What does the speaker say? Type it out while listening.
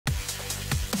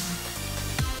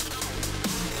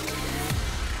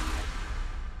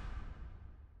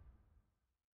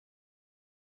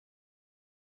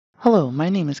Hello, my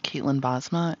name is Caitlin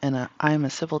Bosma, and I am a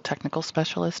Civil Technical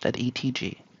Specialist at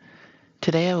ATG.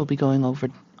 Today I will be going over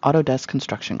Autodesk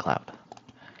Construction Cloud.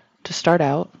 To start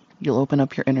out, you'll open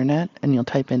up your internet and you'll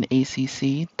type in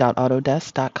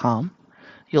acc.autodesk.com.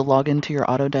 You'll log into your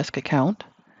Autodesk account,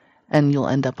 and you'll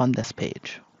end up on this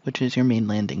page, which is your main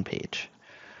landing page.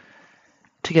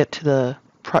 To get to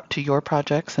your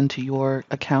projects and to your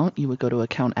account, you would go to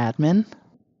Account Admin.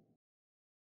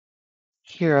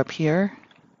 Up here,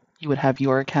 you would have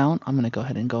your account. I'm going to go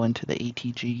ahead and go into the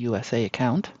ATG USA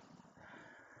account.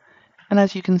 And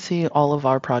as you can see, all of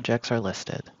our projects are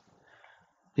listed.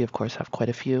 We, of course, have quite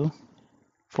a few,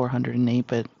 408,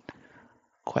 but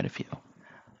quite a few.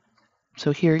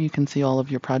 So here you can see all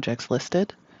of your projects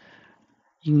listed.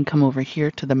 You can come over here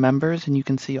to the members, and you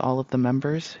can see all of the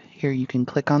members. Here you can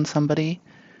click on somebody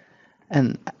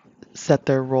and set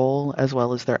their role as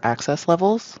well as their access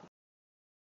levels.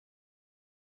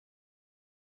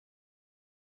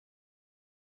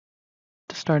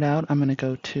 To start out, I'm going to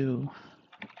go to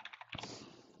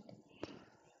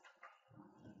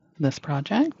this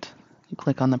project. You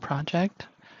click on the project.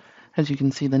 As you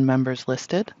can see, the members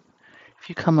listed. If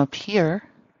you come up here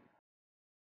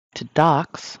to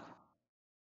Docs,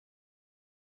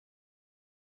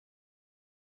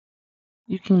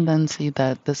 you can then see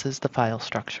that this is the file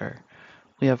structure.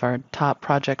 We have our top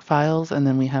project files, and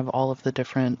then we have all of the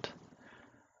different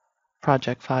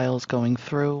project files going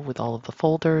through with all of the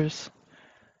folders.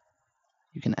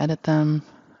 You can edit them,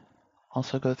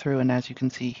 also go through, and as you can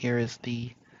see, here is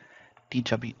the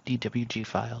DWG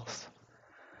files.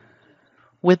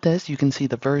 With this, you can see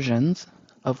the versions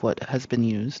of what has been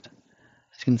used.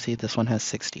 As you can see, this one has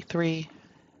 63.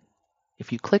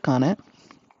 If you click on it,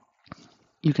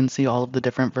 you can see all of the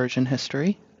different version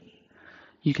history.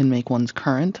 You can make ones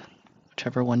current,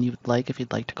 whichever one you would like, if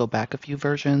you'd like to go back a few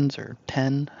versions or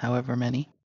 10, however many.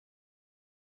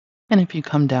 And if you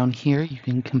come down here, you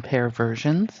can compare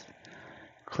versions.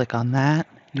 Click on that.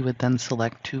 You would then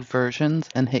select two versions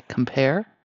and hit compare.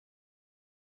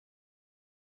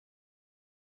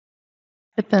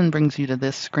 It then brings you to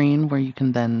this screen where you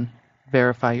can then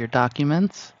verify your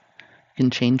documents. You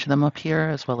can change them up here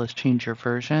as well as change your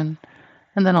version,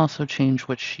 and then also change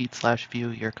which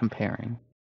sheet/view you're comparing.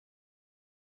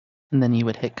 And then you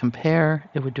would hit compare.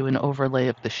 It would do an overlay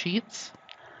of the sheets,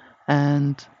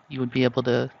 and you would be able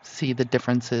to see the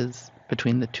differences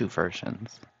between the two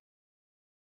versions.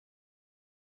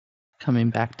 Coming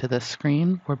back to this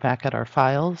screen, we're back at our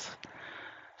files.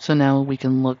 So now we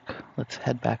can look, let's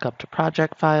head back up to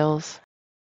project files,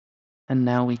 and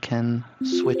now we can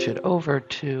switch it over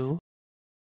to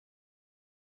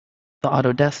the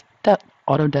Autodesk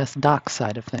Docs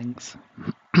side of things.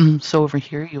 So over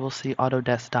here, you will see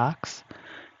Autodesk Docs.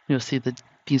 You'll see that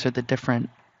these are the different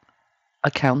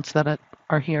accounts that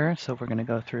are here. So we're going to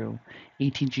go through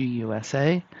ATG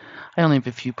USA. I only have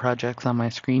a few projects on my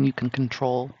screen. You can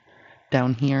control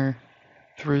down here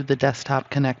through the desktop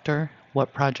connector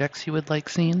what projects you would like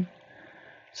seen.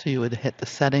 So you would hit the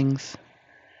settings.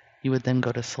 You would then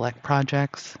go to select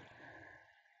projects.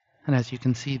 And as you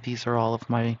can see, these are all of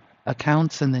my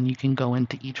accounts, and then you can go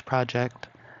into each project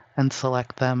and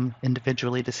select them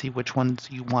individually to see which ones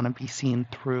you want to be seen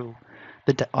through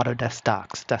the Autodesk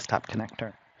Docs desktop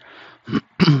connector.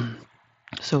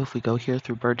 So if we go here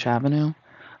through Birch Avenue,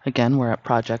 again, we're at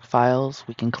project files.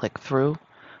 We can click through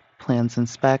plans and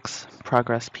specs,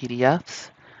 progress PDFs,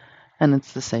 and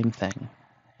it's the same thing.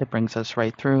 It brings us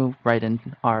right through, right in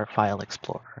our file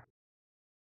explorer.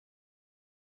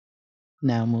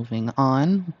 Now moving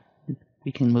on,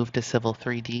 we can move to Civil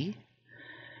 3D.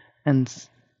 And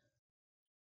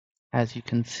as you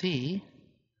can see,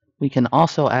 we can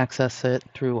also access it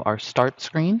through our start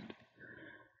screen.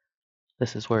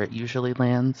 This is where it usually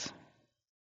lands.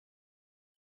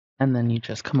 And then you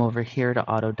just come over here to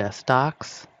Autodesk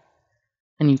Docs,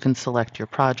 and you can select your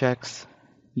projects,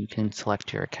 you can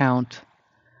select your account,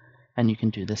 and you can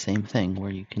do the same thing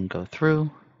where you can go through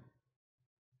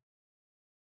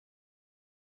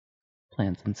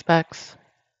plans and specs,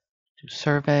 do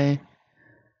survey,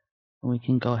 and we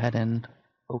can go ahead and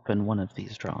open one of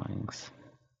these drawings.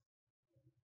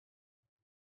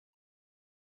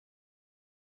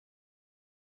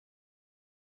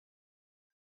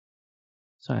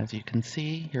 So as you can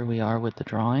see, here we are with the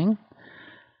drawing.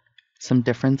 Some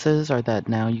differences are that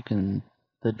now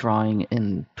the drawing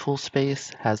in tool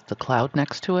space has the cloud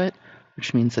next to it,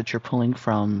 which means that you're pulling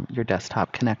from your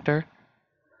desktop connector.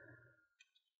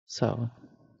 So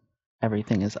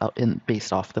everything is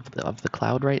based off of the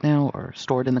cloud right now, or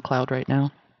stored in the cloud right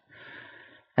now.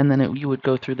 And then you would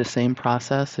go through the same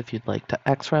process if you'd like to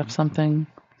XREF something.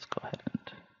 Let's go ahead and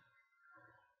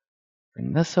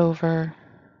Bring this over.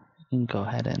 You can go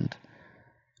ahead and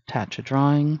attach a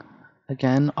drawing.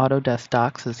 Again, Autodesk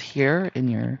Docs is here in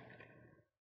your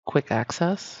quick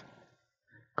access.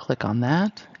 Click on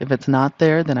that. If it's not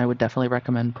there, then I would definitely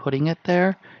recommend putting it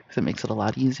there because it makes it a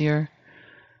lot easier.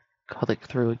 Click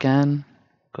through again,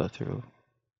 go through.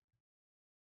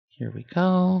 Here we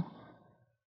go.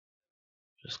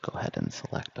 Just go ahead and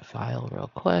select a file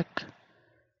real quick.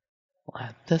 We'll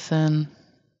add this in.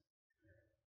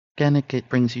 Again, it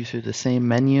brings you through the same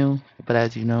menu, but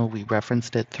as you know, we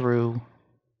referenced it through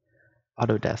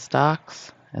Autodesk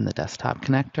Docs and the desktop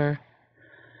connector.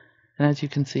 And as you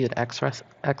can see, it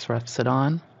XREFs it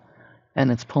on,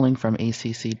 and it's pulling from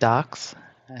ACC Docs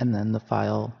and then the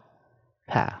file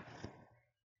path.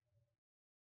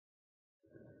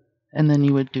 And then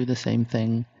you would do the same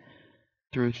thing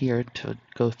through here to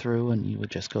go through, and you would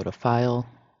just go to File,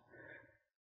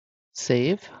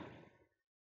 Save,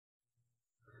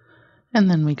 and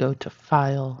then we go to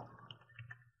File,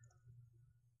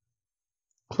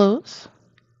 Close,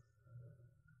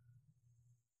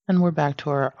 and we're back to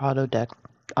our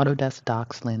Autodesk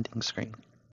Docs landing screen.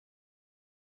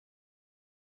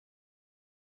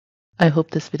 I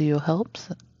hope this video helps,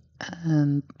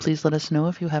 and please let us know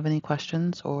if you have any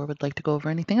questions or would like to go over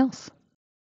anything else.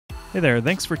 Hey there,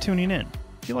 thanks for tuning in.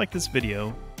 If you like this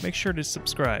video, make sure to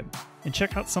subscribe and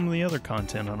check out some of the other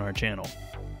content on our channel.